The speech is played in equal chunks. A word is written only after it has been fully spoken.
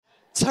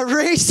So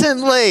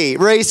recently,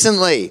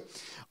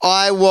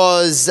 I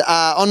was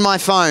on my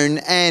phone,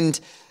 and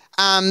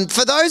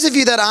for those of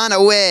you that aren't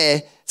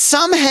aware,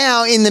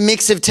 somehow in the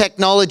mix of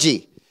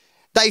technology,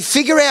 they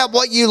figure out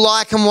what you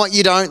like and what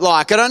you don't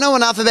like. I don't know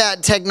enough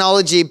about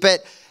technology,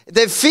 but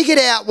they've figured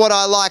out what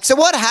I like. So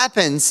what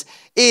happens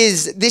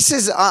is,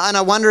 and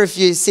I wonder if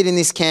you sit in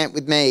this camp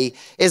with me,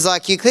 is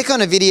like you click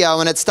on a video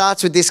and it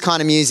starts with this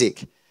kind of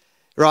music,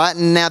 right?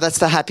 And now that's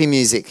the happy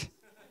music.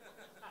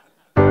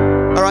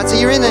 All right, so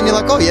you're in there and you're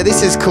like, oh yeah,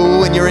 this is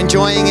cool, and you're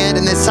enjoying it,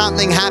 and there's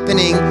something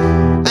happening,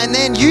 and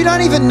then you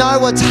don't even know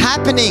what's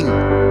happening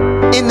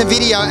in the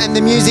video, and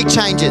the music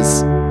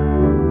changes.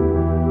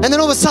 And then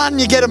all of a sudden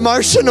you get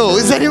emotional.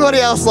 Is anybody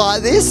else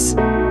like this?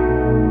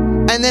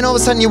 And then all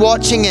of a sudden you're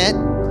watching it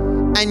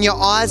and your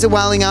eyes are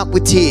welling up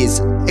with tears.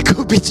 It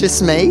could be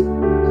just me.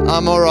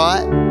 I'm all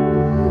right.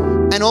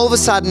 And all of a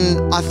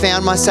sudden I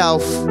found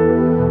myself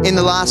in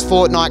the last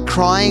fortnight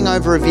crying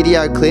over a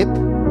video clip,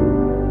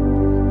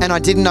 and I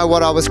didn't know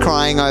what I was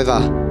crying over.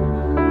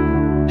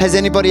 Has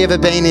anybody ever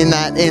been in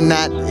that? And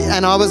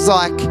I was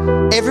like,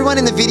 everyone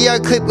in the video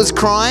clip was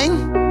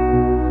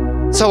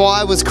crying, so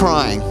I was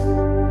crying.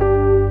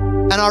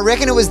 And I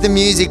reckon it was the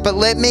music, but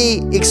let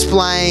me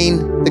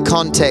explain the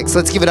context.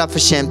 Let's give it up for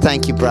Shem.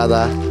 Thank you,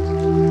 brother.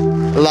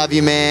 I love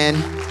you, man.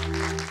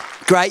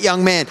 Great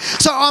young man.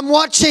 So I'm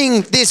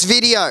watching this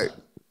video,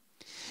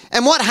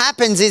 and what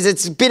happens is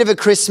it's a bit of a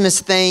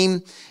Christmas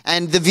theme,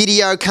 and the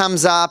video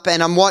comes up,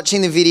 and I'm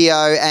watching the video,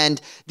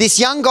 and this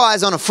young guy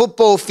is on a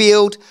football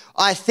field.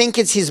 I think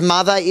it's his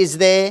mother is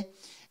there.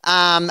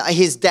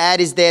 His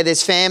dad is there.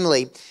 There's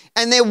family.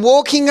 And they're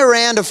walking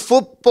around a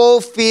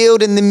football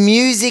field, and the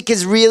music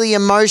is really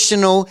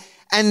emotional,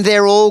 and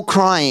they're all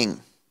crying.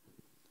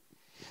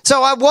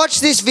 So I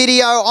watched this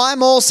video.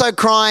 I'm also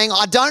crying.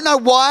 I don't know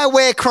why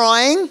we're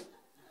crying,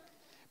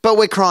 but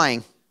we're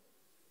crying.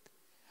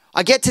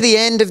 I get to the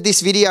end of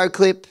this video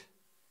clip,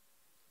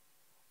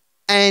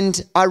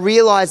 and I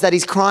realize that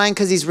he's crying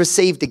because he's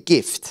received a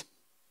gift.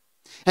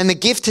 And the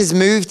gift has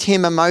moved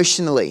him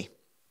emotionally.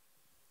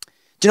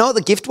 Do you know what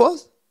the gift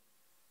was?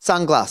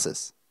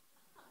 Sunglasses.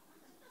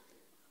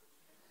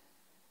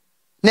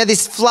 Now,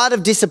 this flood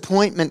of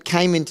disappointment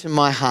came into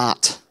my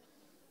heart.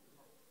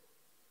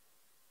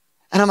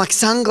 And I'm like,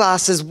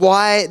 sunglasses,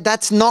 why?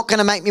 That's not going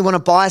to make me want to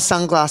buy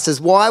sunglasses.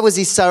 Why was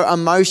he so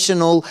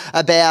emotional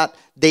about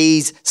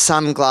these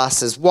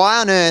sunglasses? Why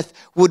on earth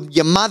would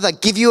your mother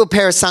give you a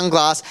pair of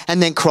sunglasses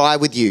and then cry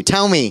with you?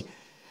 Tell me.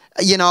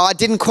 You know, I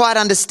didn't quite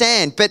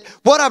understand. But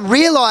what I'm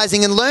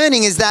realizing and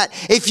learning is that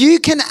if you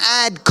can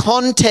add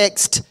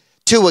context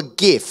to a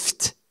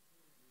gift,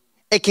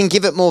 it can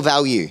give it more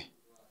value.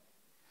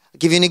 I'll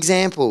give you an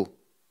example.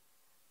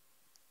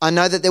 I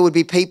know that there would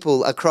be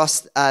people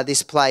across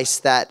this place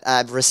that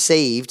have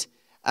received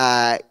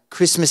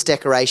Christmas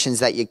decorations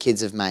that your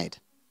kids have made.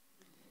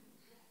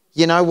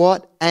 You know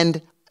what?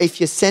 And if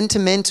you're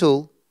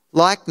sentimental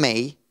like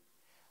me,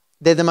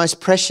 they're the most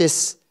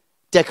precious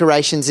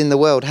decorations in the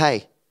world,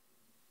 hey?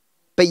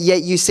 But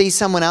yet you see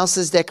someone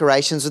else's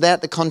decorations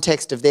without the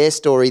context of their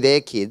story,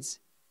 their kids.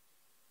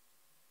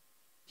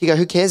 You go,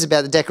 who cares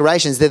about the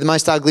decorations? They're the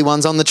most ugly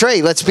ones on the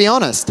tree, let's be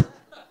honest.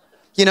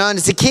 You know, and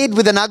it's a kid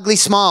with an ugly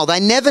smile.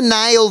 They never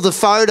nail the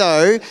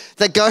photo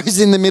that goes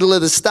in the middle of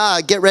the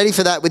star. Get ready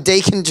for that with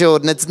Deacon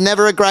Jordan. It's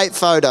never a great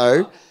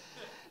photo.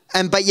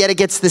 But yet it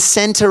gets the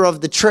centre of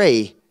the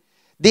tree.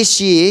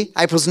 This year,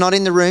 April's not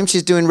in the room.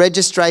 She's doing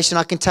registration.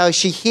 I can tell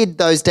she hid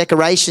those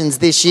decorations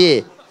this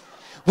year.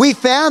 We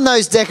found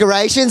those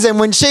decorations, and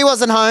when she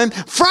wasn't home,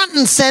 front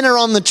and centre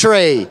on the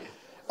tree.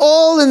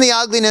 All in the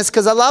ugliness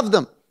because I love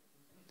them.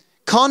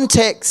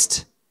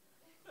 Context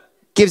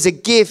gives a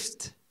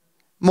gift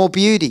more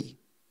beauty.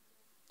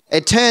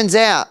 It turns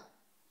out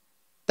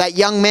that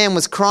young man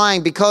was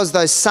crying because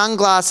those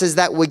sunglasses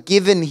that were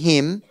given to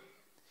him,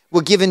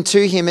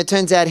 it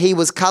turns out he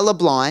was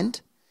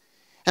colorblind.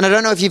 And I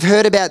don't know if you've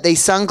heard about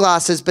these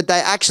sunglasses, but they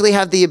actually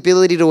have the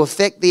ability to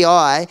affect the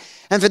eye.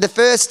 And for the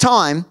first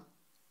time,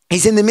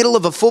 he's in the middle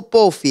of a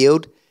football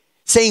field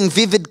seeing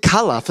vivid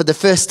color for the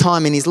first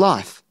time in his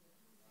life.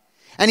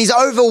 And he's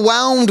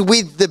overwhelmed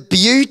with the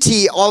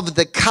beauty of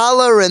the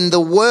color and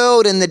the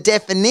world and the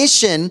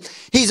definition.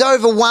 He's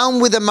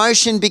overwhelmed with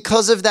emotion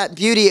because of that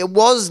beauty. It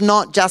was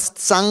not just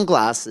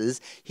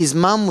sunglasses. His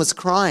mum was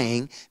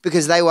crying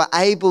because they were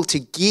able to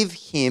give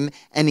him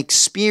an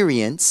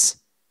experience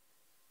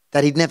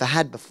that he'd never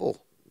had before.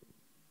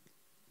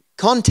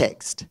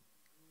 Context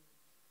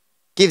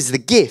gives the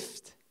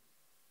gift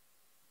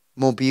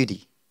more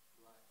beauty.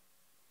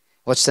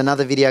 Watched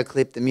another video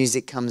clip, the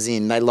music comes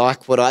in. They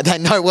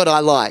know what I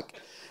like.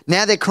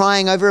 Now they're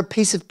crying over a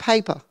piece of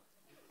paper.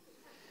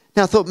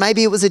 Now I thought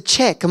maybe it was a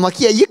check. I'm like,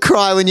 yeah, you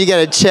cry when you get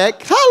a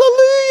check.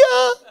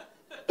 Hallelujah.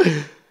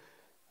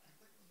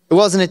 It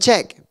wasn't a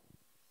check.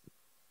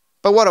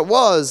 But what it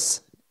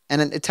was,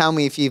 and tell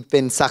me if you've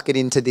been suckered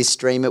into this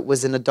stream, it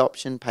was an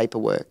adoption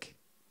paperwork.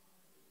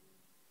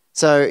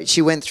 So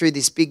she went through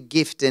this big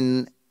gift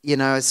and,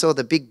 I saw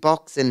the big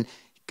box and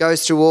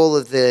goes through all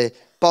of the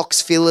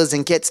box fillers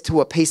and gets to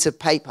a piece of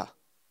paper.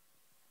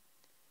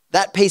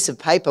 That piece of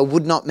paper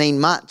would not mean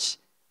much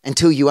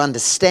until you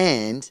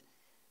understand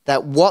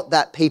that what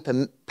that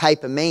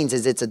paper means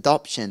is its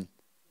adoption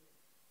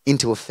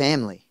into a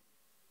family.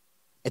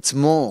 It's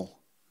more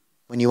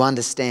when you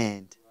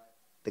understand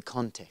the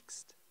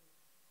context.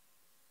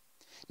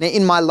 Now,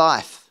 in my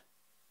life,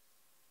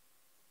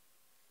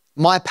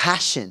 my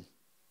passion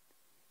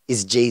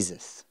is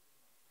Jesus.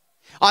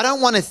 I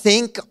don't want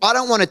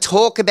to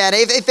talk about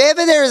it. If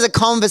ever there is a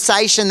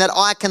conversation that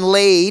I can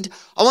lead,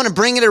 I want to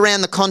bring it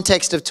around the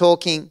context of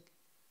talking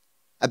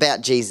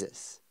about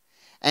Jesus.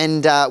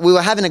 And we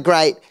were having a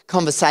great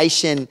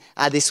conversation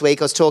this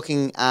week. I was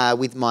talking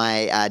with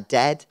my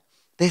dad.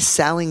 They're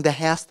selling the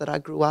house that I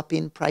grew up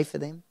in. Pray for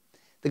them.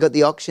 They got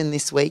the auction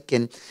this week.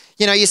 And,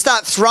 you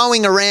start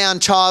throwing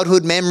around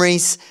childhood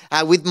memories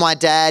with my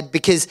dad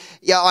because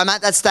I'm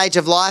at that stage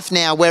of life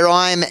now where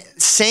I'm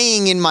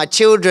seeing in my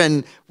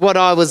children what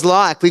I was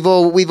like. We've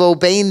all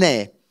been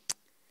there.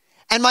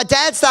 And my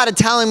dad started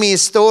telling me a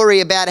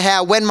story about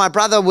how when my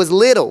brother was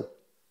little,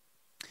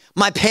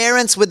 my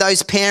parents were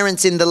those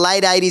parents in the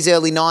late 80s,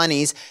 early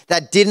 90s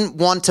that didn't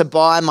want to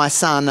buy my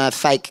son a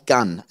fake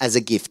gun as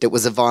a gift. It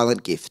was a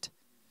violent gift.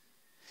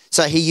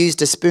 So he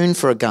used a spoon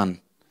for a gun.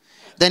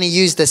 Then he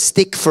used a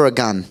stick for a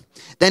gun.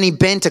 Then he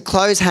bent a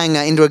clothes hanger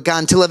into a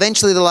gun till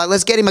eventually they're like,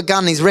 let's get him a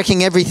gun. He's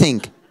wrecking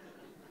everything.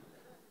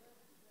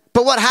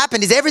 But what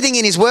happened is everything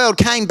in his world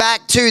came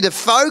back to the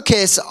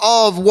focus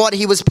of what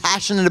he was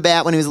passionate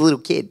about when he was a little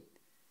kid.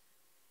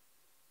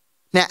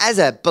 Now, as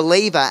a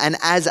believer and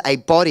as a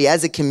body,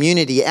 as a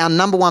community, our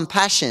number one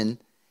passion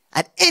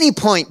at any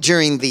point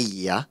during the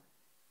year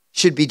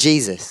should be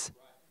Jesus.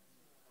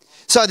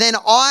 So then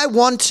I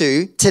want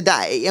to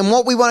today, and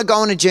what we want to go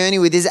on a journey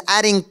with is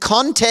adding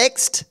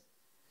context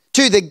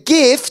to the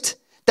gift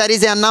that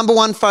is our number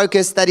one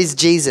focus, that is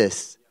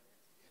Jesus,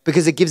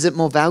 because it gives it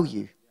more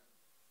value,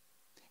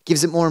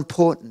 gives it more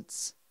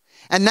importance.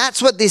 And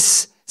that's what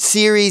this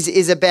series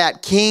is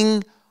about.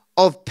 King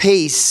of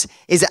Peace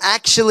is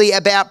actually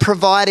about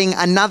providing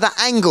another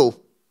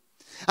angle,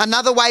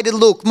 another way to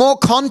look, more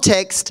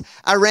context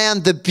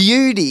around the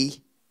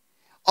beauty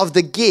of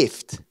the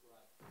gift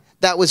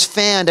that was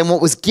found and what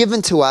was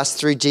given to us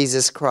through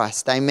Jesus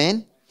Christ.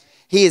 Amen?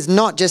 He is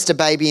not just a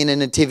baby in a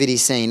nativity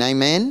scene.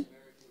 Amen?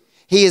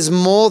 He is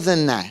more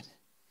than that.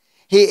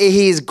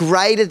 He is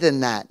greater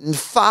than that. And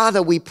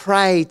Father, we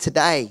pray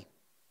today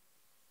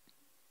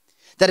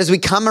that as we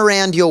come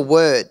around your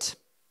word,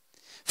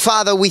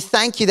 Father, we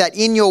thank you that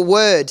in your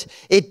word,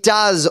 it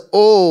does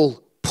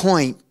all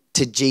point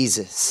to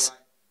Jesus.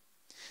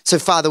 So,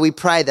 Father, we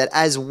pray that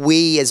as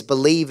we as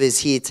believers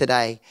here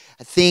today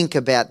think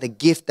about the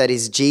gift that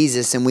is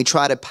Jesus and we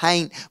try to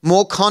paint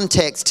more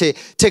context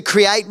to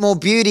create more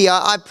beauty,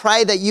 I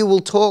pray that you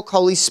will talk,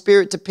 Holy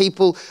Spirit, to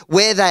people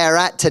where they are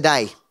at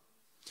today,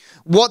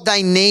 what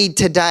they need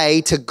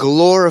today to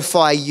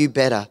glorify you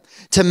better,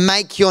 to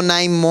make your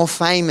name more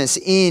famous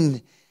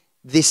in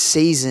this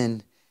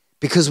season,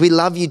 because we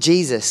love you,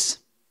 Jesus.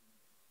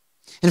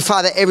 And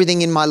Father,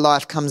 everything in my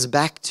life comes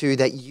back to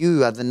that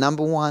you are the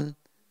number one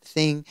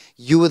thing.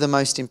 You are the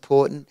most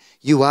important.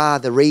 You are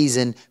the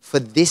reason for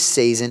this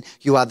season.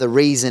 You are the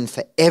reason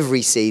for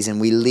every season.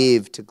 We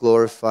live to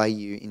glorify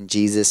you in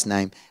Jesus'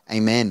 name.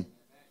 Amen.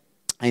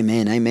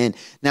 Amen. Amen.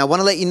 Now, I want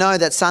to let you know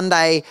that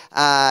Sunday,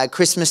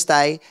 Christmas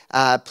Day,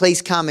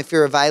 please come if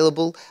you're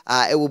available.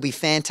 It will be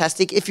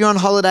fantastic. If you're on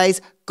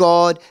holidays,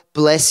 God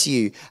bless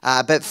you.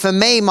 But for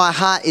me, my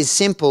heart is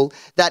simple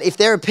that if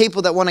there are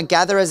people that want to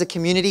gather as a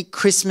community,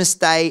 Christmas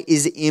Day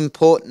is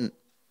important.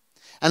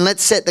 And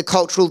let's set the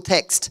cultural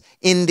text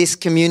in this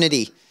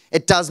community.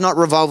 It does not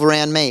revolve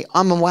around me.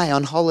 I'm away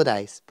on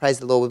holidays, praise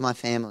the Lord, with my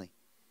family.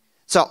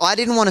 So I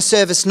didn't want a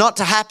service not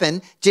to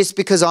happen just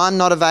because I'm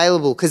not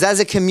available. Because as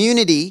a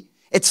community,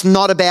 it's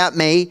not about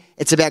me.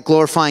 It's about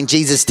glorifying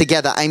Jesus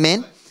together.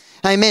 Amen?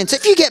 Amen. So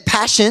if you get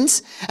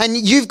passions and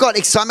you've got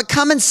excitement,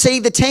 come and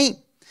see the team.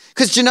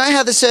 Because do you know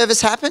how the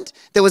service happened?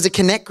 There was a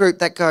connect group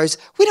that goes,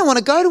 we don't want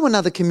to go to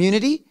another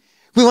community.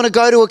 We want to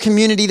go to a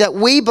community that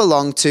we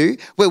belong to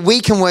where we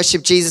can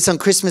worship Jesus on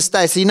Christmas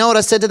Day. So you know what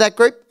I said to that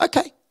group?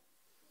 Okay,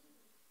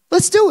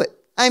 let's do it.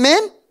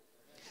 Amen?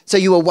 So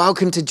you are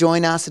welcome to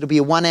join us. It'll be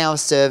a 1-hour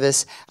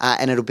service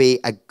and it'll be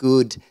a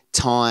good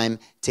time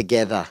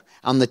together.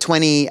 On the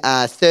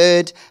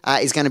 23rd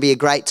is going to be a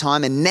great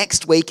time, and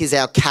next week is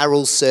our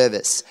carol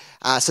service.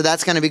 So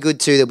that's going to be good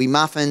too. There'll be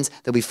muffins,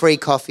 there'll be free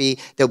coffee,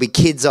 there'll be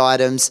kids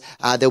items,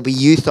 there'll be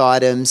youth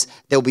items,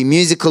 there'll be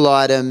musical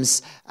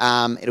items.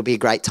 It'll be a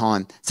great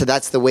time. So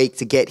that's the week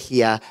to get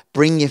here,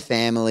 bring your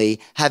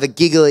family, have a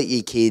giggle at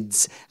your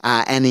kids,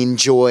 and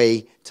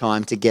enjoy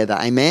time together.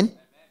 Amen?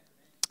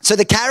 So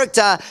the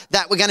character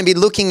that we're going to be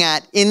looking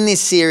at in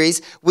this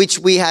series, which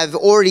we have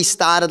already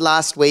started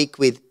last week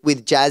with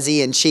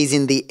Jazzy, and she's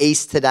in the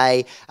East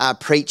today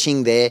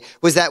preaching there,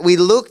 was that we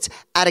looked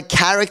at a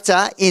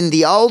character in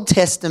the Old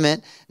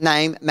Testament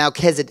named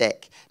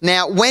Melchizedek.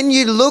 Now, when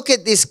you look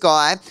at this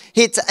guy,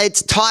 it's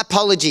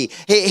typology.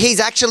 He's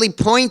actually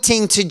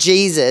pointing to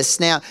Jesus.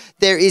 Now,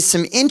 there is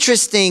some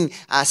interesting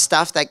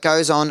stuff that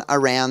goes on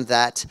around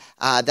that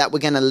that we're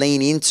going to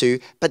lean into.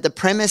 But the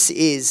premise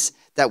is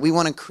that we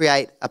want to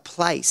create a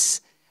place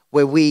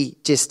where we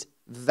just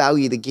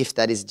value the gift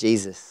that is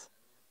Jesus.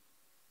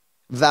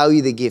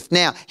 Value the gift.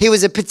 Now, he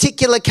was a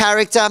particular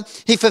character.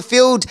 He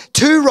fulfilled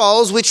two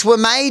roles which were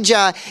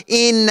major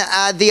in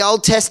the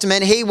Old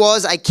Testament. He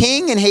was a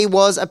king and he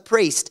was a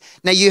priest.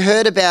 Now, you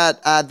heard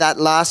about that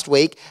last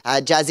week.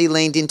 Jazzy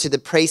leaned into the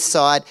priest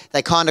side.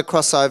 They kind of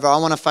cross over. I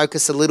want to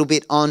focus a little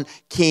bit on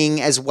king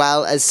as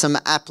well as some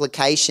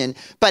application.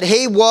 But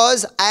he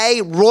was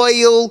a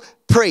royal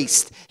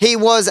priest. He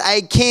was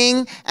a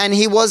king and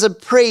he was a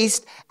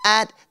priest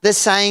at the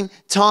same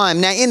time.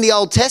 Now, in the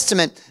Old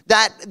Testament,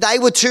 that they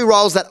were two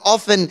roles that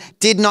often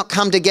did not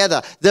come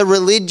together. The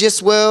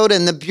religious world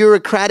and the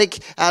bureaucratic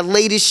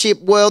leadership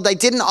world, they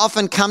didn't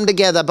often come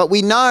together, but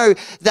we know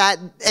that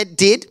it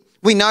did.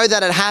 We know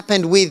that it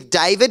happened with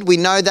David. We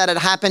know that it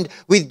happened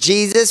with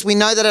Jesus. We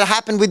know that it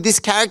happened with this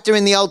character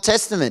in the Old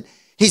Testament.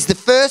 He's the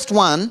first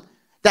one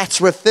that's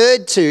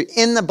referred to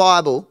in the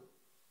Bible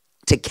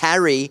to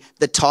carry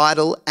the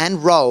title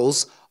and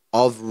roles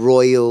of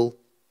royal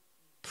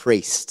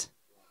priest.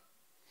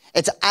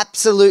 It's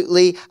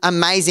absolutely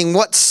amazing.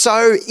 What's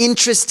so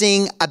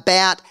interesting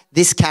about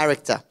this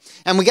character?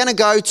 And we're going to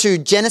go to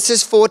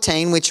Genesis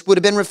 14, which would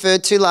have been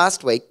referred to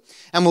last week,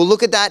 and we'll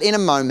look at that in a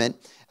moment.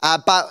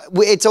 But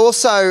it's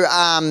also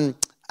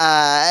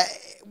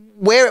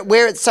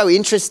where it's so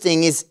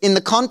interesting is in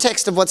the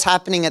context of what's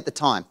happening at the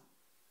time,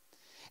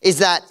 is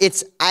that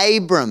it's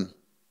Abram.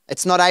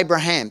 It's not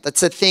Abraham.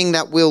 That's a thing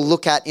that we'll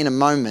look at in a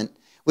moment,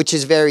 which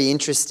is very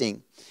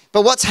interesting.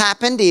 But what's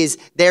happened is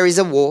there is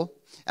a war.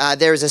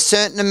 There is a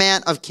certain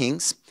amount of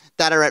kings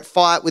that are at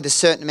fight with a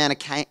certain amount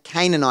of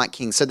Canaanite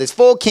kings. So there's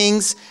 4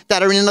 kings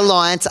that are in an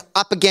alliance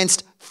up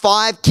against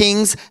 5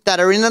 kings that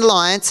are in an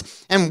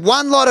alliance. And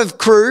one lot of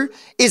crew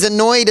is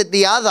annoyed at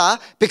the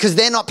other because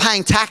they're not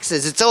paying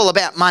taxes. It's all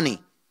about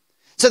money.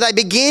 So they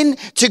begin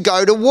to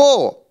go to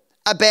war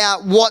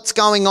about what's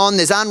going on.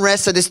 There's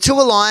unrest. So there's 2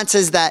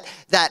 alliances that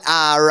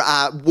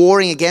are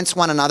warring against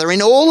one another.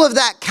 In all of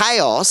that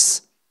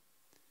chaos,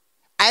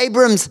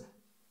 Abram's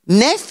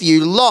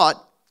nephew,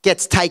 Lot,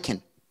 gets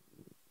taken.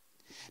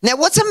 Now,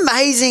 what's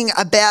amazing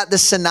about the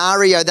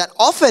scenario that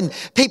often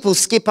people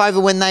skip over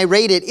when they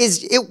read it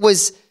is it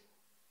was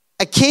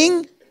a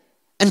king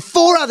and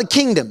 4 other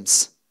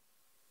kingdoms.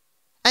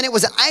 And it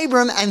was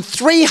Abram and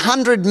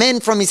 300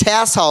 men from his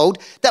household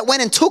that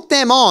went and took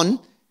them on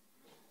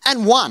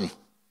and won.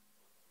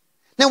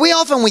 Now,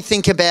 when we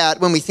think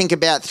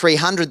about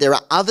 300, there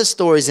are other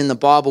stories in the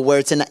Bible where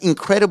it's an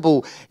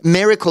incredible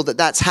miracle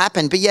that's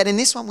happened. But yet in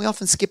this one, we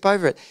often skip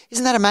over it.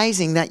 Isn't that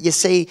amazing that you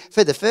see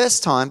for the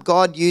first time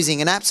God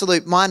using an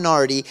absolute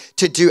minority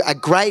to do a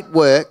great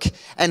work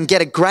and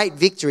get a great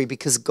victory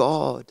because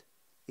God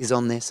is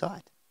on their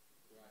side?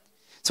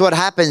 So what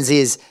happens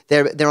is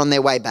they're on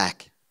their way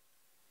back.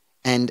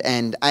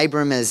 And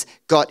Abram has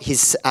got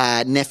his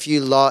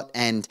nephew Lot,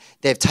 and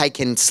they've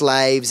taken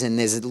slaves, and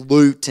there's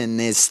loot and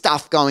there's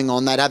stuff going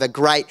on. They'd have a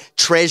great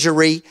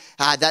treasury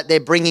that they're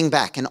bringing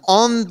back. And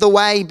on the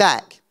way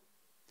back,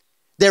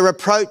 they're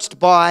approached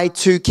by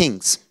 2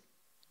 kings.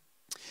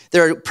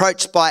 They're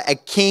approached by a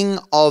king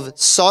of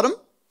Sodom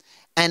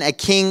and a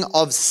king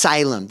of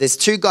Salem. There's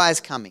 2 guys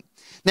coming.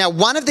 Now,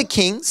 one of the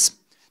kings,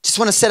 just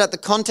want to set up the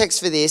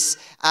context for this,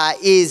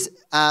 is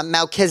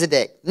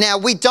Melchizedek. Now,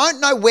 we don't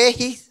know where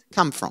he's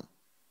come from.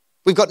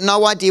 We've got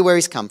no idea where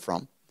he's come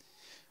from.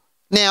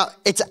 Now,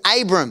 it's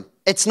Abram.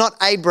 It's not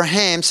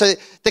Abraham. So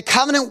the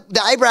covenant,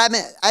 the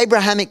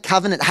Abrahamic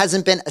covenant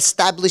hasn't been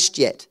established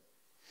yet.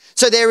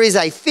 So there is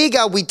a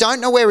figure. We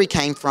don't know where he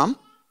came from.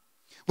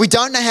 We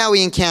don't know how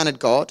he encountered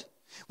God.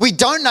 We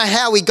don't know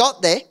how he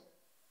got there.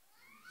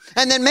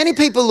 And then many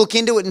people look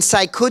into it and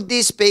say, could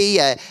this be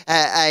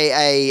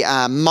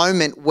a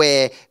moment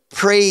where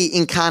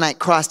pre-incarnate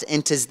Christ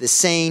enters the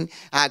scene?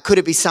 Could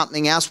it be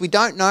something else? We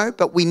don't know,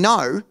 but we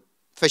know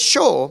for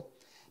sure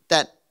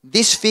that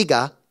this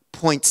figure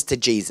points to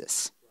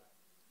Jesus.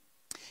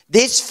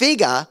 This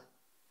figure,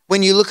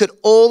 when you look at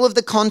all of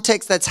the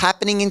context that's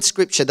happening in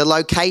Scripture, the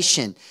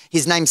location,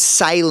 his name's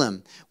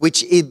Salem,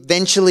 which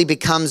eventually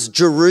becomes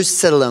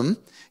Jerusalem.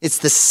 It's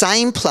the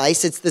same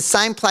place. It's the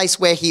same place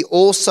where he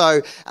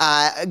also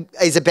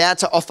is about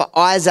to offer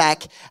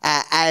Isaac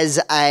as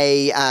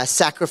a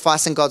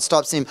sacrifice, and God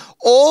stops him.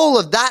 All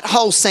of that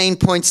whole scene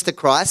points to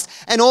Christ,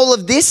 and all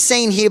of this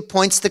scene here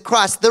points to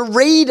Christ. The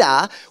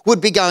reader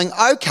would be going,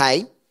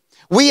 okay,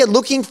 we are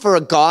looking for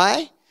a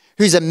guy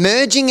who's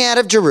emerging out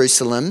of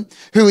Jerusalem,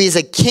 who is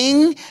a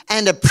king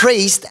and a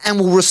priest and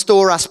will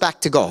restore us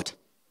back to God.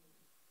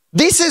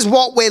 This is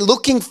what we're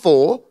looking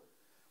for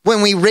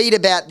when we read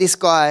about this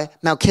guy,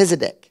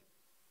 Melchizedek.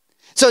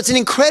 So it's an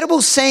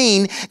incredible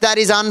scene that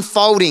is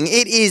unfolding.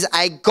 It is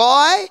a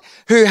guy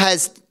who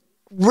has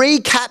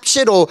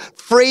recaptured or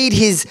freed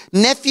his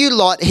nephew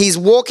Lot. He's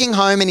walking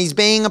home and he's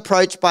being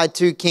approached by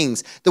 2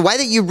 kings. The way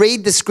that you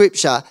read the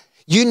Scripture,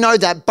 you know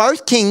that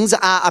both kings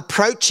are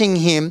approaching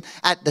him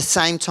at the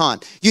same time.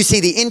 You see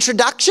the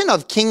introduction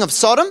of King of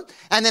Sodom,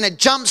 and then it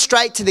jumps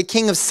straight to the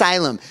King of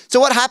Salem. So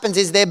what happens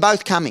is they're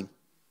both coming,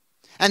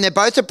 and they're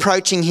both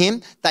approaching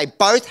him. They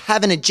both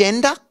have an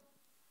agenda.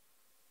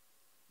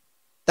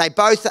 They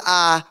both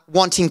are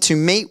wanting to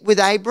meet with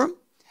Abram,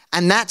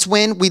 and that's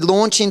when we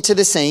launch into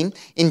the scene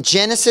in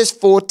Genesis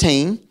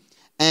 14,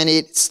 and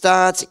it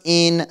starts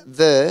in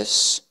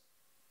verse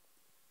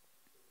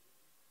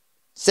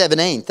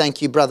 17.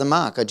 Thank you, Brother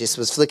Mark. I just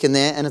was flicking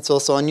there, and it's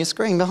also on your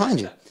screen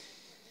behind you.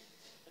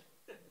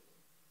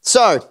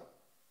 So,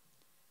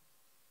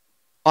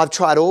 I've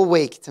tried all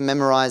week to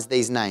memorize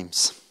these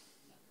names.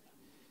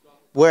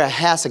 We're a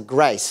house of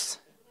grace.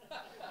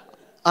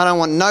 I don't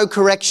want no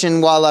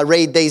correction while I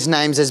read these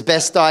names as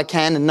best I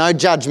can, and no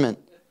judgment.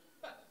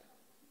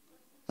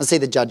 I see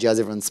the judge as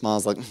everyone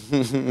smiles like,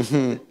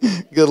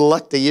 good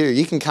luck to you.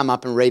 You can come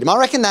up and read them. I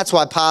reckon that's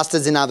why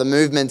pastors in other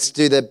movements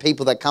do the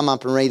people that come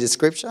up and read the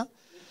scripture.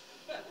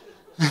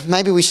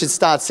 Maybe we should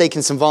start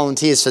seeking some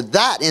volunteers for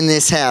that in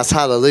this house.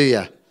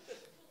 Hallelujah.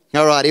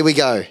 All right, here we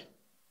go.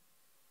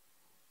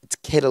 It's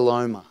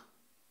Kedaloma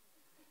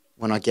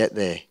when I get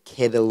there.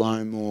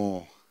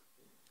 Kedalomor.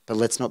 But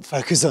let's not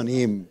focus on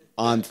him.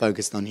 I'm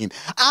focused on him.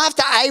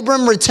 After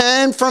Abram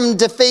returned from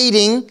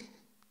defeating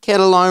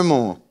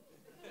Kedalomor,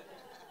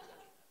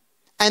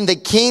 and the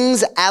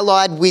kings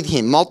allied with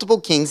him,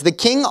 multiple kings, the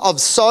king of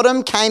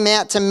Sodom came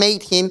out to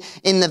meet him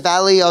in the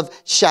valley of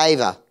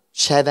Sheva.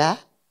 Sheva?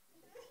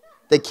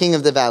 The king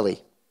of the valley.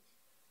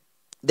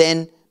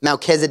 Then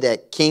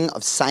Melchizedek, king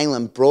of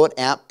Salem, brought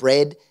out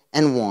bread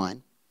and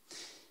wine.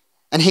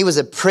 And he was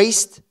a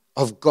priest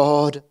of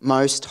God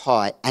Most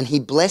High. And he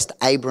blessed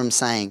Abram,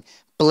 saying,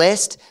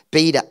 blessed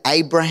be to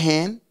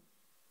Abram,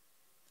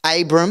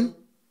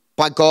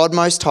 by God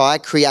Most High,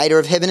 creator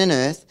of heaven and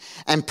earth,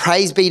 and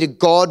praise be to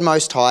God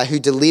Most High, who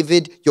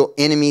delivered your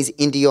enemies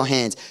into your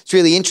hands. It's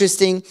really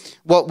interesting.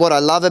 What I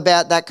love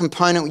about that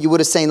component you would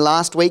have seen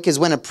last week is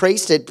when a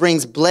priest, it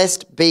brings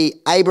blessed be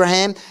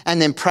Abraham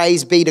and then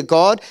praise be to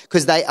God,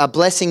 because they are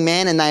blessing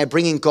man and they are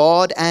bringing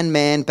God and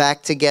man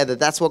back together.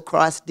 That's what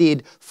Christ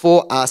did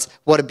for us.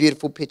 What a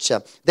beautiful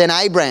picture. Then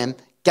Abraham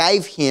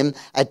gave him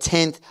a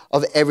tenth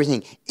of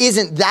everything.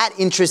 Isn't that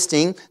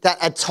interesting that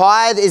a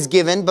tithe is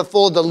given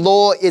before the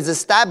law is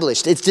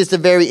established? It's just a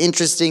very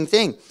interesting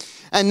thing.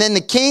 And then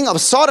the king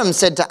of Sodom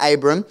said to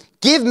Abram,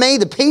 give me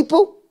the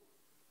people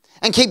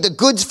and keep the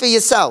goods for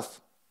yourself.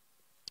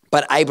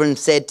 But Abram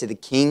said to the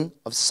king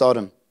of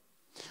Sodom,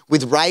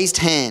 with raised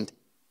hand,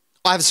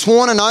 I have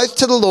sworn an oath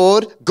to the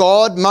Lord,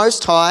 God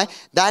Most High.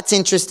 That's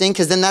interesting,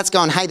 because then that's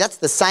going, hey, that's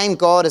the same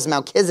God as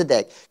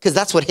Melchizedek, because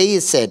that's what he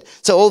has said.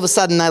 So all of a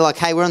sudden they're like,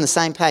 hey, we're on the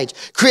same page.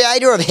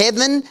 Creator of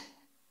heaven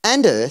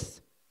and earth,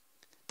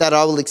 that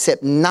I will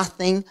accept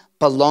nothing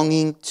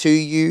belonging to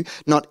you,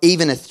 not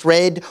even a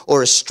thread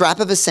or a strap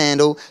of a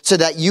sandal, so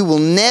that you will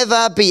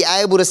never be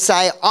able to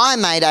say, I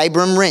made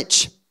Abram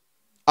rich.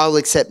 I will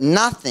accept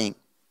nothing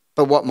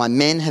but what my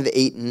men have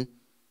eaten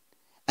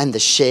and the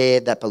share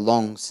that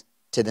belongs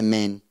to the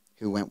men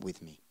who went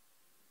with me.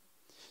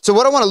 So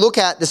what I want to look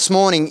at this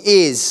morning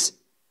is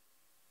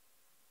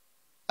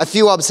a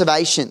few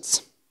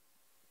observations.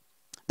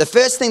 The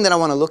first thing that I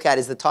want to look at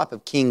is the type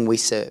of king we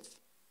serve.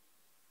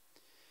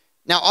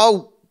 Now,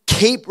 I'll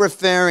keep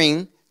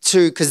referring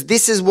to, because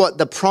this is what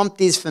the prompt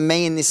is for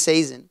me in this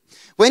season.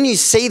 When you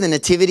see the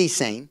nativity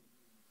scene,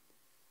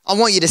 I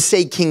want you to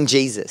see King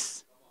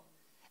Jesus.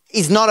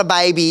 He's not a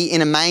baby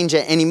in a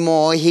manger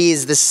anymore. He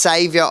is the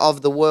Savior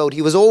of the world.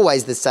 He was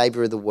always the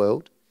Savior of the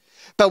world.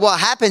 But what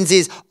happens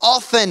is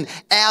often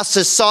our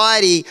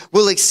society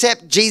will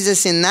accept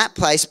Jesus in that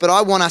place, but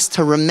I want us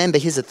to remember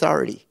his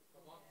authority.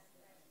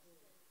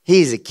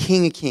 He is a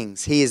King of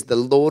Kings. He is the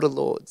Lord of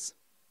Lords.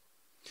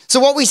 So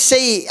what we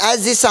see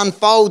as this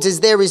unfolds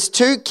is there is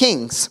two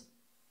kings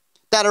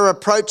that are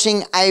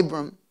approaching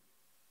Abram.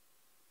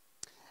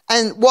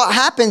 And what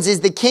happens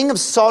is the king of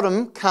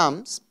Sodom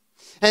comes.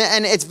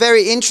 And it's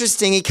very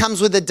interesting. He comes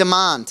with a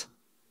demand.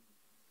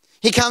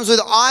 He comes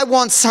with, I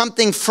want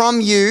something from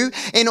you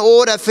in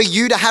order for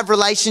you to have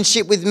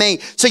relationship with me.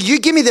 So you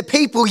give me the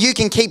people, you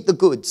can keep the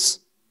goods.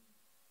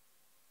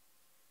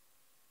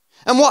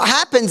 And what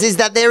happens is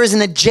that there is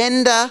an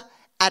agenda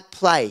at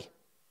play.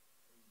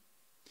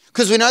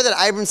 Because we know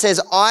that Abram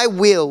says, I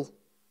will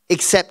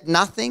accept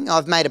nothing.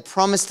 I've made a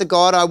promise to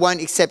God. I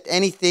won't accept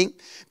anything,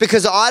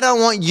 because I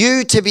don't want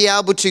you to be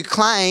able to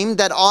claim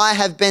that I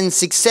have been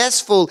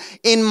successful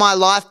in my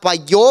life by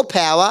your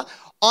power.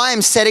 I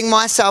am setting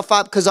myself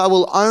up because I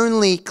will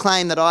only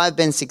claim that I have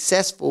been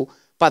successful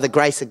by the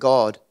grace of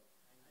God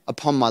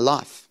upon my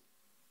life.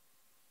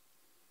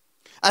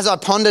 As I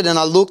pondered and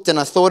I looked and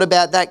I thought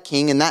about that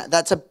king, and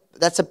that's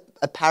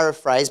a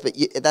paraphrase, but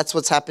that's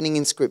what's happening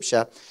in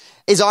Scripture,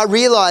 is I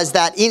realized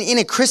that in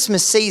a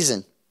Christmas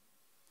season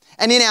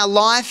and in our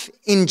life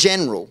in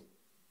general,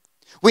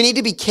 we need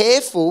to be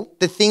careful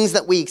the things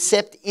that we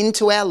accept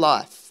into our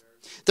life,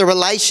 the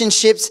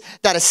relationships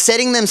that are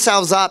setting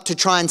themselves up to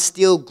try and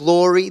steal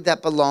glory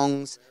that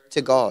belongs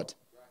to God.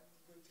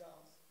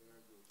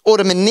 or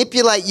to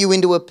manipulate you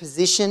into a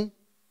position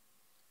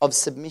of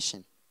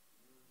submission.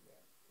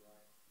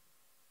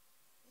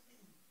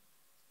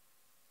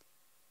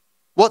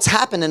 What's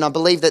happened, and I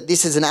believe that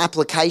this is an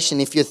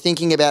application if you're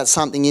thinking about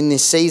something in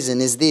this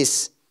season, is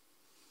this.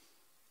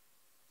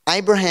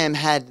 Abraham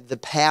had the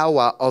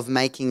power of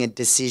making a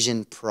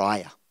decision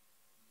prior.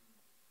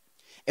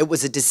 It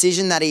was a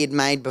decision that he had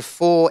made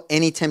before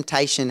any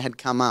temptation had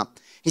come up.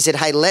 He said,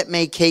 hey, let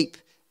me keep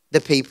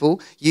the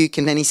people. You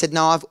can. And he said,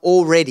 no,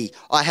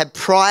 I had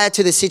prior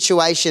to the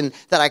situation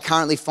that I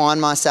currently find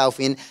myself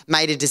in,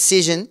 made a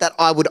decision that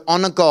I would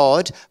honor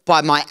God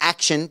by my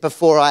action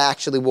before I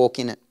actually walk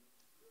in it.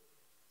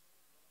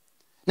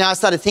 Now, I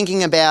started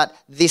thinking about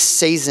this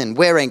season.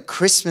 We're in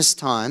Christmas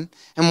time,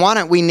 and why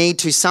don't we need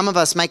to, some of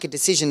us, make a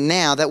decision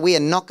now that we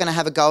are not going to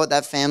have a go at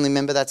that family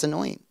member that's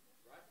annoying.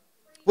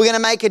 We're going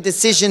to make a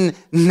decision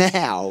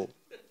now.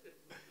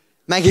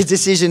 Make a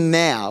decision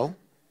now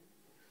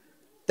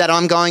that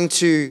I'm going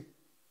to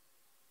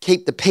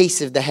keep the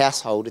peace of the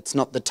household. It's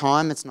not the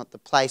time, it's not the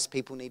place.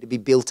 People need to be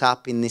built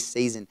up in this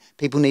season.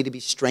 People need to be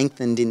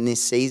strengthened in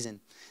this season.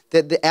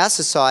 Our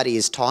society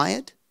is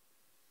tired.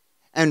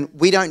 And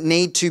we don't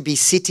need to be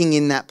sitting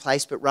in that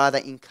place, but rather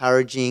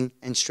encouraging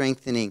and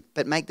strengthening.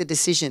 But make the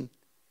decision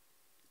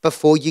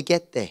before you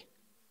get there.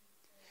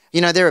 You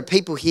know, there are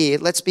people here,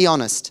 let's be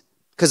honest,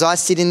 because I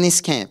sit in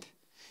this camp.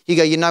 You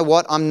go, you know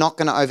what? I'm not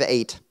going to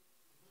overeat.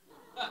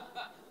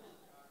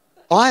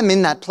 I'm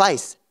in that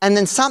place. And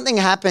then something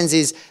happens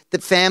is the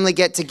family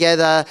get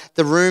together,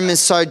 the room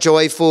is so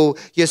joyful,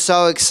 you're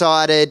so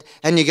excited,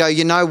 and you go,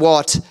 you know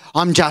what?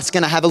 I'm just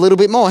going to have a little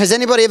bit more. Has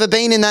anybody ever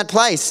been in that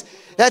place?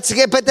 But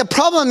the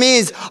problem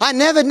is,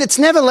 it's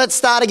never let's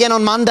start again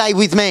on Monday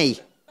with me.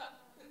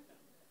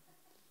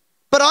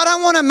 But I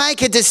don't want to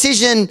make a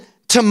decision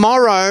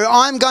tomorrow.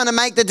 I'm going to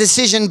make the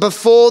decision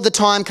before the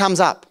time comes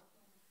up.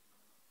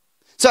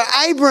 So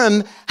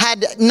Abram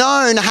had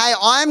known, hey,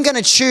 I'm going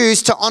to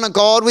choose to honor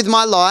God with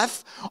my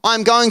life.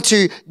 I'm going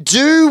to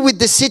do with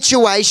the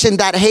situation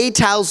that he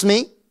tells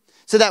me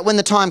so that when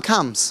the time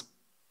comes,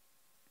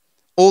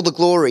 all the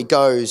glory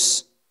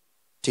goes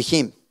to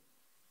him.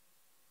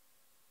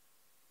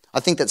 I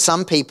think that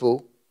some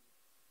people,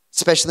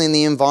 especially in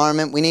the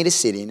environment we need to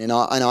sit in, and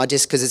I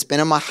just, because it's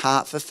been on my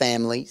heart for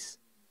families,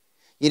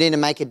 you need to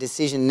make a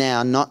decision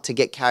now not to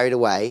get carried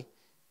away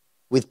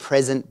with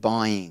present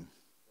buying.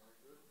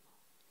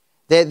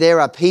 There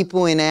are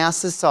people in our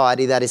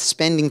society that is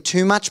spending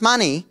too much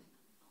money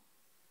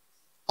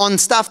on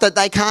stuff that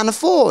they can't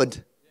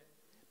afford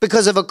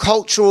because of a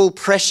cultural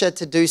pressure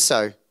to do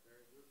so.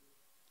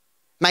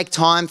 Make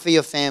time for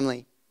your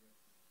family.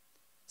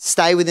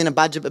 Stay within a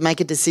budget, but make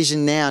a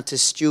decision now to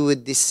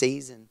steward this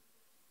season.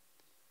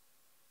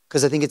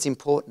 Because I think it's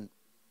important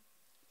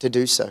to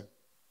do so.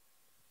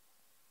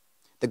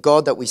 The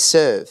God that we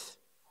serve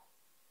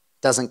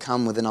doesn't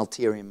come with an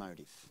ulterior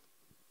motive.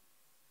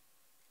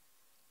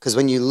 Because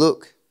when you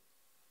look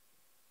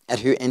at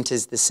who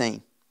enters the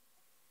scene,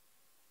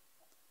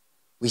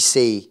 we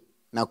see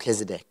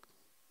Melchizedek.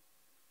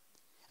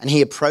 And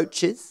he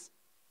approaches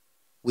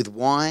with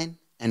wine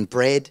and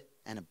bread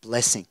and a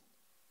blessing.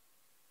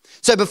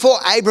 So before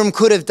Abram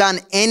could have done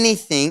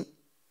anything,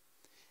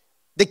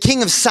 the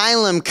king of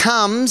Salem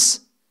comes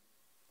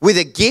with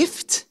a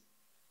gift,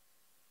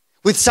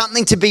 with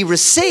something to be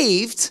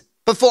received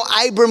before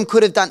Abram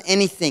could have done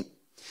anything.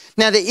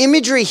 Now, the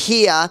imagery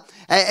here,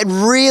 it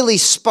really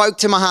spoke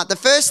to my heart. The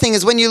first thing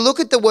is when you look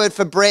at the word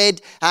for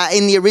bread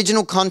in the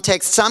original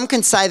context, some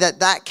can say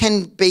that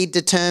can be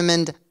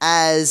determined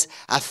as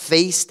a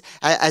feast,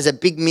 as a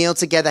big meal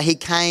together. He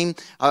came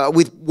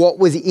with what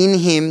was in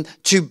him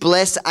to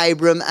bless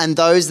Abram and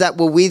those that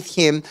were with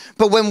him.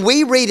 But when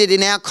we read it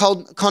in our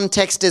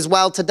context as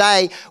well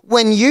today,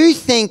 when you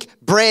think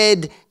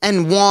bread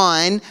and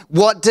wine,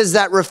 what does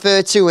that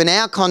refer to in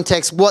our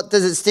context? What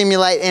does it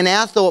stimulate in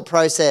our thought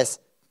process?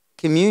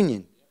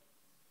 Communion.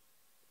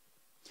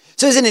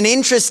 So isn't it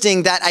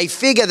interesting that a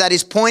figure that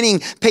is pointing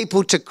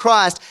people to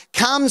Christ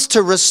comes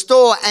to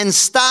restore and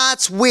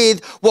starts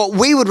with what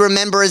we would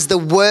remember as the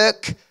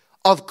work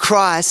of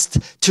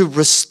Christ to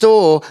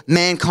restore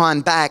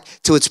mankind back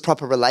to its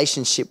proper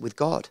relationship with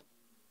God.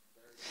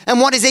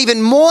 And what is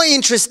even more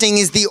interesting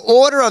is the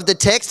order of the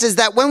text is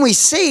that when we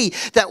see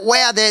that,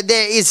 wow, there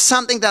is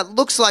something that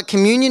looks like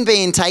communion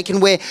being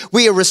taken where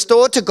we are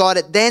restored to God,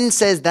 it then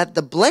says that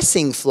the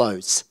blessing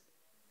flows.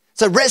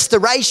 So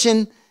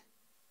restoration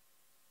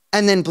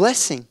and then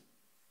blessing.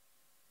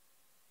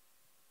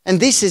 And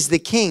this is the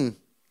king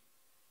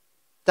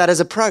that has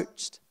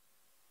approached.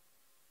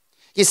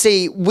 You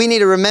see, we need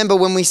to remember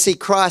when we see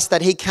Christ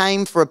that he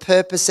came for a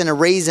purpose and a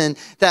reason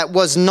that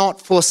was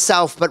not for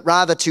self, but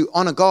rather to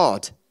honor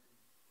God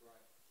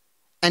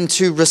and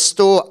to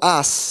restore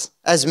us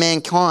as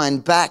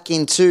mankind back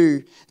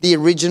into the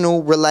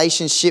original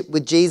relationship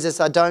with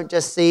Jesus. I don't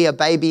just see a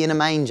baby in a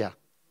manger.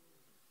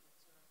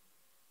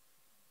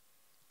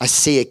 I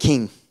see a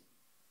king.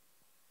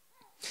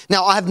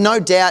 Now, I have no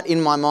doubt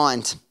in my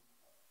mind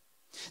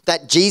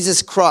that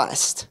Jesus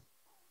Christ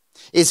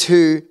is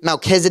who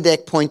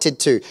Melchizedek pointed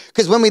to.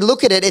 Because when we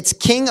look at it, it's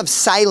king of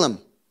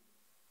Salem.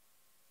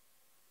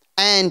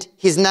 And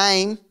his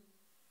name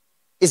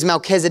is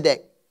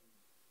Melchizedek.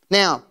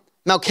 Now,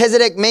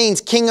 Melchizedek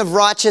means king of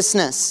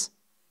righteousness.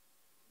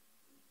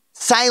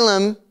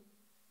 Salem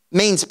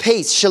means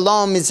peace.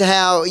 Shalom is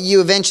how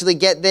you eventually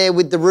get there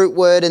with the root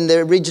word and the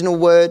original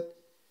word.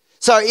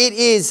 So it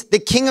is the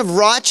king of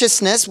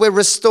righteousness. We're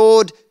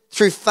restored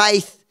through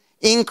faith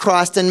in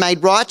Christ and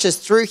made righteous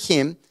through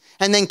him.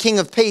 And then king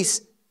of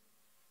peace.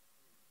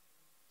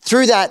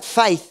 Through that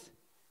faith,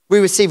 we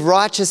receive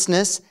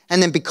righteousness.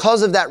 And then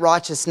because of that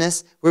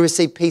righteousness, we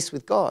receive peace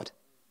with God.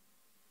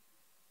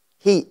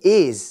 He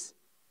is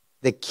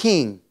the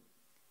king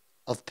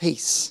of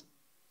peace.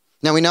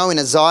 Now we know in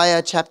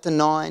Isaiah chapter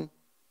 9,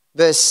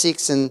 verse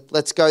 6, and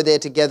let's go there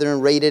together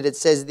and read it. It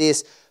says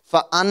this,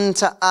 "For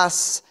unto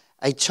us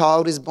a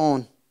child is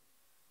born.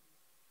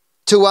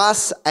 To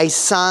us a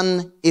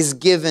son is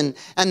given,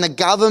 and the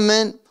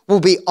government will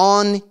be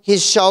on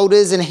his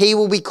shoulders, and he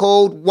will be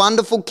called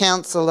Wonderful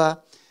Counselor,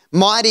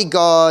 Mighty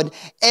God,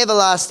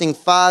 Everlasting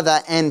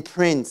Father, and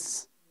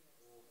Prince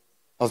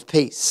of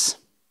Peace."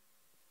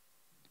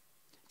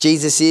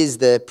 Jesus is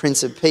the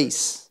Prince of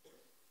Peace.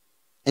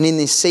 And in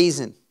this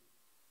season,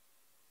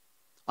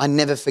 I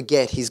never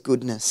forget his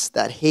goodness,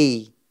 that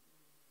he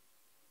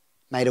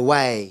made a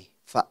way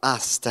for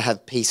us to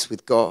have peace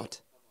with God.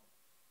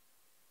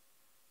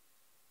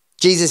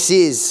 Jesus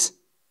is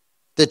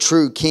the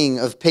true King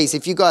of peace.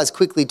 If you guys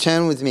quickly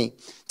turn with me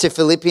to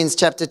Philippians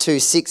chapter 2,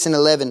 6 and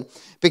 11,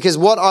 because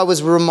what I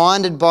was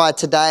reminded by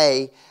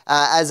today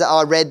as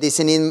I read this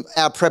and in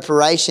our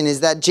preparation is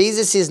that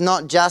Jesus is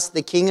not just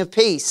the King of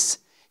peace,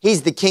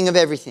 he's the King of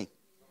everything.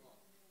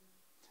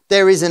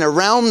 There isn't a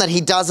realm that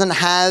he doesn't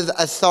have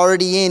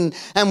authority in.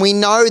 And we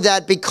know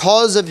that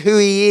because of who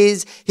he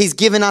is, he's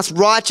given us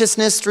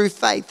righteousness through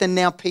faith and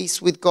now peace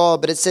with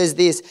God. But it says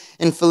this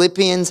in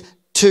Philippians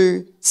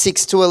 2,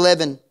 6 to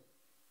 11,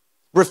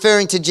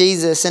 referring to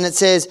Jesus. And it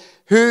says,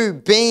 "Who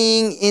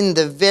being in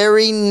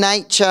very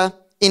nature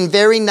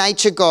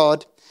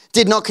God,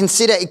 did not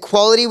consider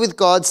equality with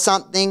God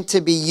something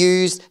to be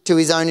used to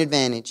his own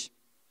advantage.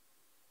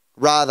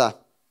 Rather,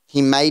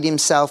 he made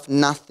himself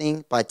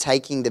nothing by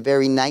taking the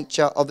very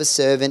nature of a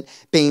servant,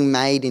 being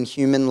made in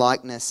human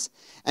likeness,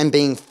 and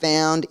being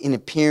found in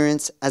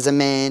appearance as a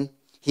man,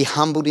 he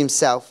humbled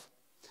himself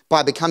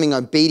by becoming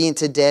obedient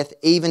to death,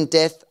 even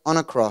death on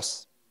a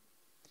cross.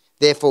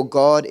 Therefore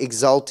God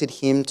exalted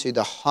him to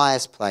the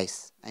highest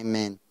place."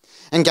 Amen.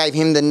 "And gave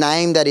him the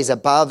name that is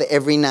above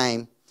every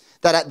name,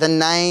 that at the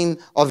name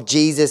of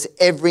Jesus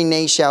every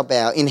knee shall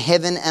bow, in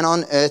heaven and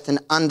on earth and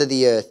under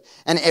the earth,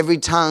 and every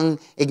tongue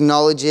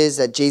acknowledges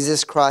that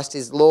Jesus Christ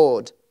is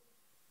Lord,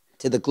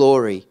 to the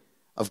glory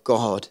of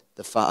God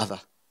the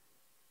Father."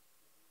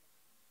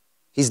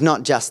 He's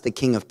not just the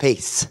King of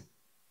peace.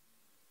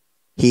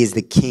 He is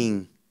the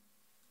King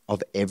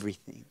of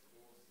everything.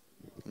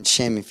 And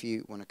Shem, if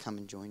you want to come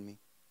and join me.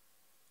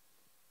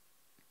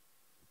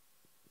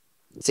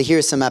 So here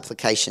are some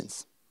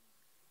applications.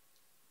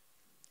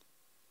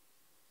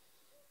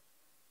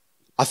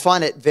 I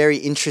find it very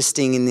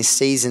interesting in this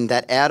season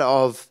that out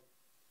of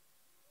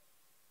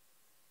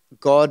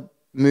God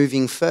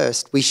moving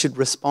first, we should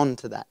respond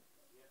to that.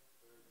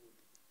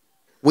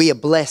 We are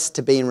blessed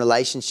to be in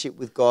relationship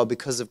with God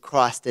because of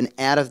Christ, and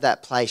out of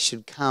that place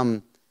should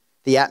come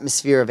the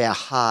atmosphere of our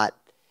heart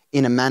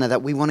in a manner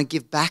that we want to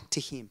give back to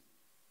him.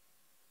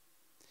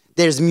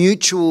 There's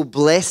mutual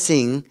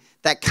blessing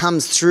that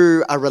comes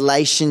through a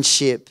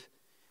relationship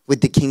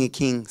with the King of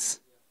Kings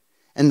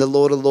and the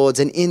Lord of Lords.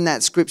 And in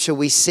that scripture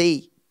we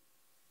see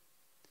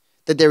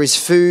that there is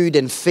food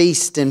and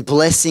feast and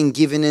blessing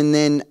given, and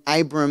then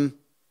Abram,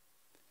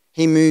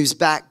 he moves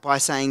back by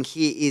saying,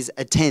 "Here is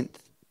a tenth."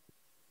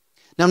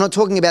 Now, I'm not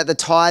talking about the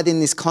tithe in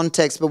this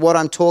context, but what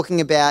I'm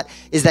talking about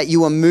is that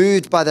you are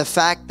moved by the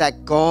fact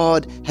that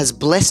God has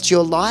blessed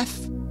your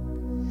life.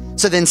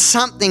 So then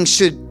something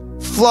should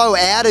flow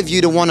out of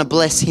you to want to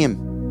bless him.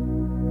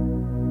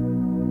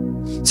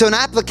 So an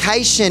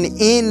application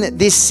in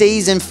this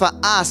season for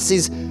us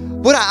is,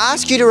 would I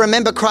ask you to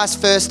remember Christ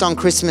first on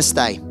Christmas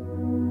Day?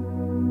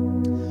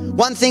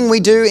 One thing we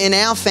do in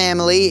our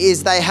family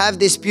is they have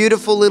this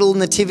beautiful little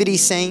nativity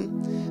scene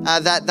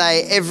that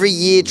they every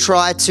year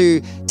try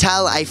to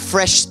tell a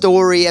fresh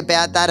story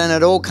about that, and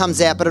it all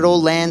comes out, but it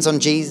all lands on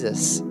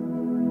Jesus.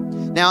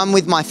 Now, I'm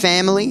with my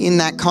family in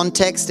that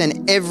context,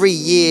 and every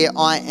year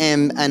I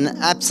am an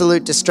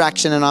absolute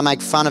distraction and I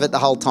make fun of it the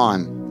whole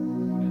time.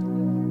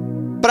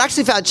 But I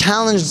actually felt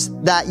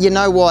challenged that, you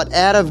know what,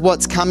 out of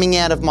what's coming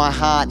out of my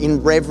heart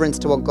in reverence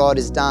to what God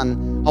has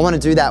done, I want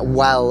to do that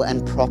well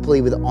and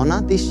properly with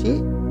honor this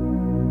year.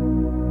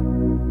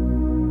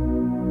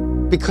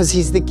 Because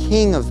he's the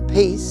King of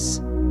peace.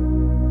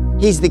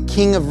 He's the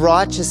King of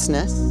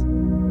righteousness.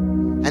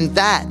 And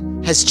that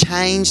has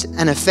changed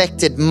and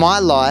affected my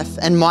life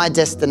and my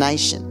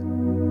destination.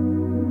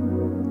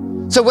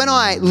 So when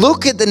I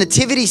look at the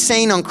nativity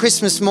scene on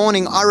Christmas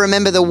morning, I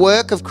remember the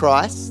work of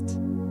Christ,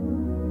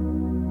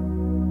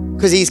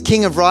 because he's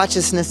King of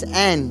righteousness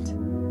and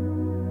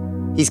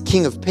He's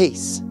King of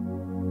Peace.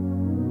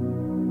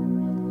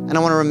 And I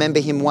want to remember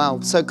him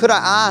well. So could I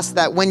ask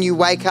that when you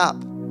wake up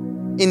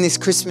in this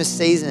Christmas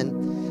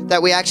season,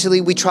 that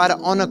we try to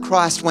honor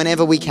Christ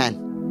whenever we can,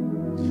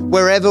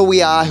 wherever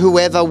we are,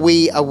 whoever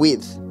we are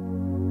with.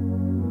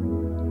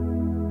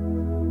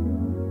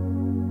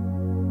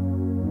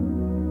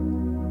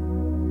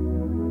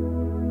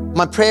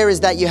 My prayer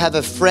is that you have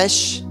a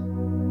fresh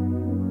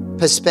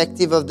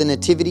perspective of the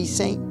nativity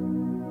scene.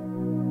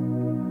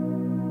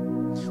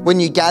 When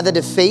you gather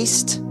to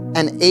feast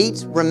and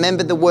eat,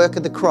 remember the work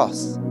of the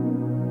cross.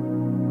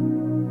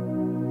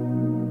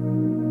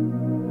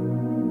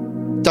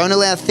 Don't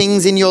allow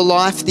things in your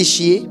life this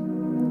year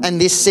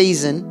and this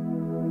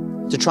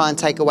season to try and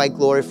take away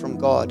glory from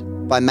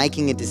God by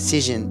making a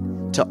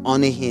decision to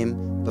honor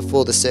him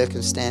before the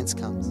circumstance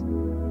comes,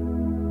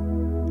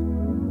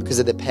 because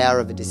of the power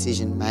of a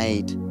decision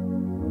made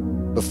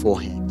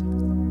beforehand.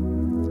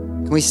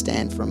 Can we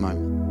stand for a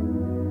moment?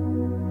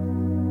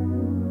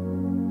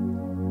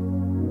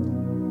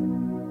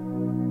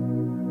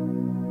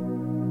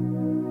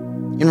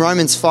 In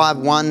Romans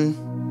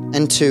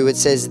 5:1-2, it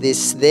says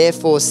this: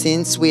 "Therefore,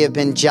 since we have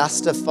been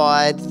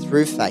justified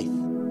through faith,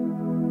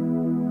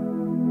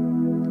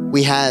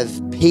 we have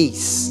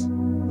peace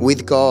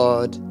with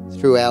God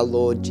through our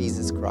Lord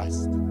Jesus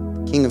Christ,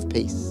 King of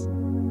peace,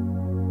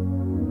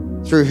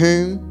 through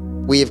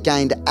whom we have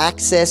gained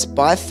access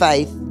by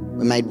faith,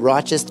 we're made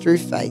righteous through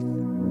faith,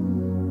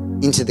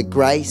 into the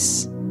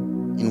grace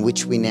in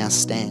which we now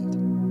stand."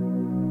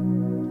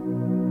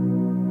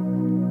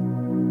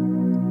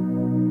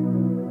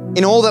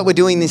 In all that we're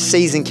doing this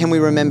season, can we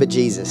remember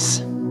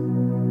Jesus?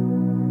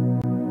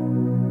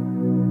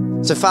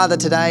 So Father,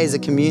 today as a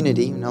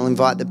community, and I'll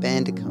invite the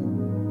band to come,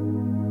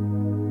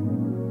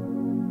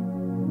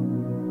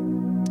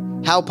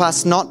 help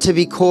us not to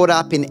be caught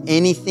up in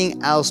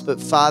anything else,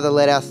 but Father,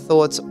 let our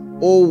thoughts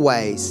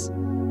always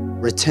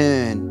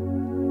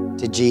return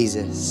to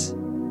Jesus.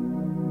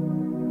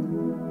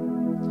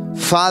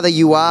 Father,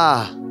 you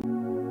are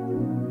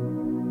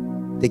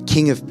the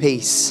King of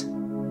peace.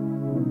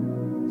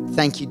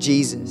 Thank you,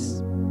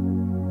 Jesus,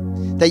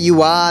 that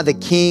you are the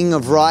King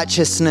of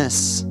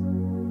righteousness.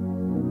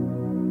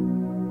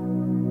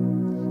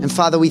 And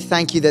Father, we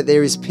thank you that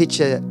there is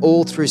picture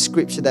all through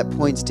Scripture that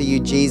points to you,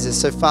 Jesus.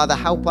 So Father,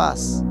 help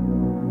us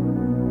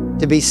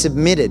to be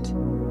submitted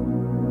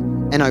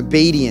and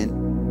obedient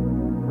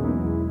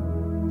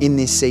in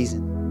this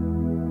season,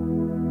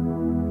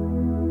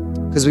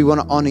 because we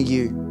want to honor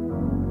you.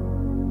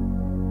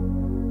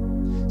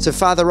 So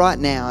Father, right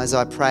now, as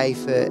I pray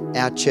for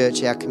our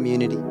church, our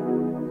community,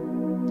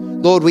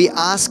 Lord, we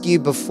ask you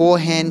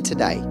beforehand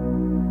today,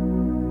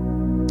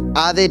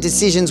 are there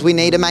decisions we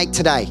need to make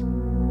today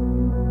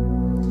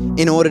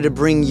in order to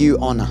bring you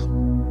honor?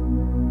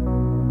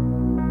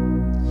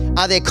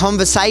 Are there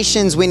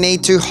conversations we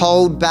need to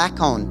hold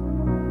back on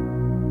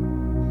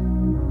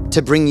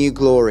to bring you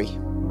glory?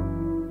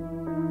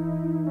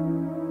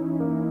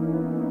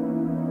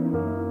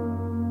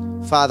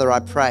 Father,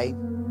 I pray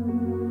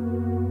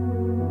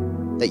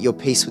that your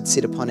peace would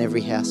sit upon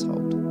every household.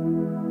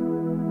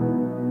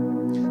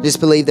 I just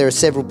believe there are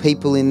several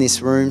people in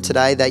this room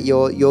today that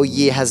your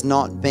year has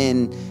not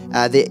been,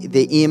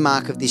 the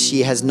earmark of this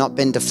year has not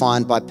been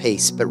defined by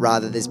peace, but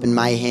rather there's been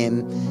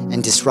mayhem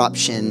and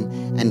disruption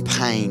and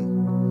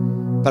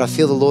pain. But I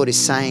feel the Lord is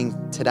saying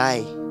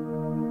today,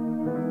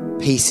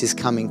 peace is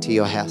coming to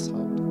your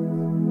household,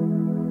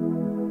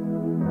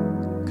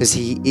 because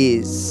he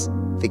is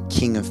the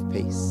King of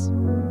peace.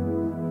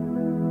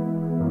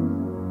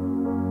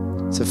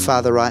 So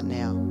Father, right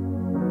now,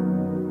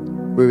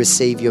 we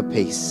receive your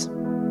peace,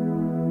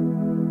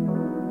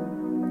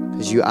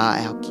 because you are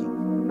our King.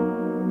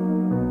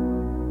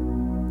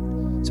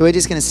 So we're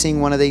just going to sing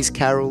one of these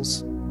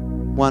carols,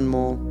 one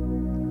more.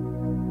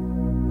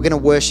 We're going to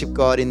worship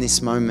God in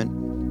this moment.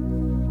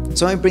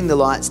 So I bring the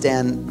lights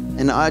down,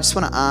 and I just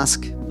want to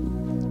ask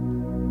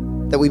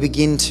that we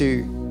begin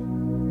to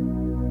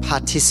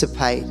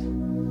participate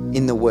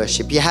in the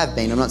worship. You have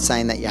been, I'm not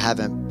saying that you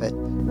haven't, but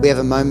we have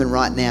a moment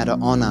right now to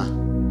honor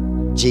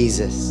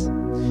Jesus,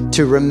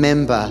 to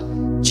remember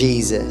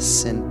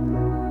Jesus. And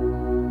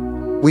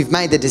we've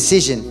made the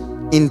decision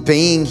in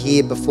being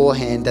here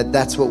beforehand that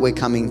that's what we're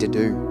coming to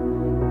do.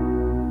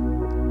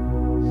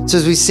 So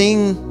as we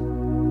sing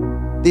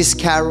this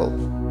carol,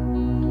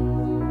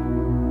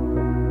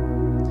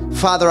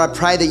 Father, I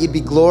pray that you'd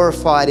be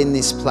glorified in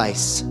this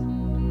place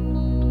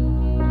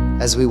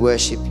as we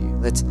worship you.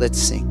 Let's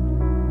sing.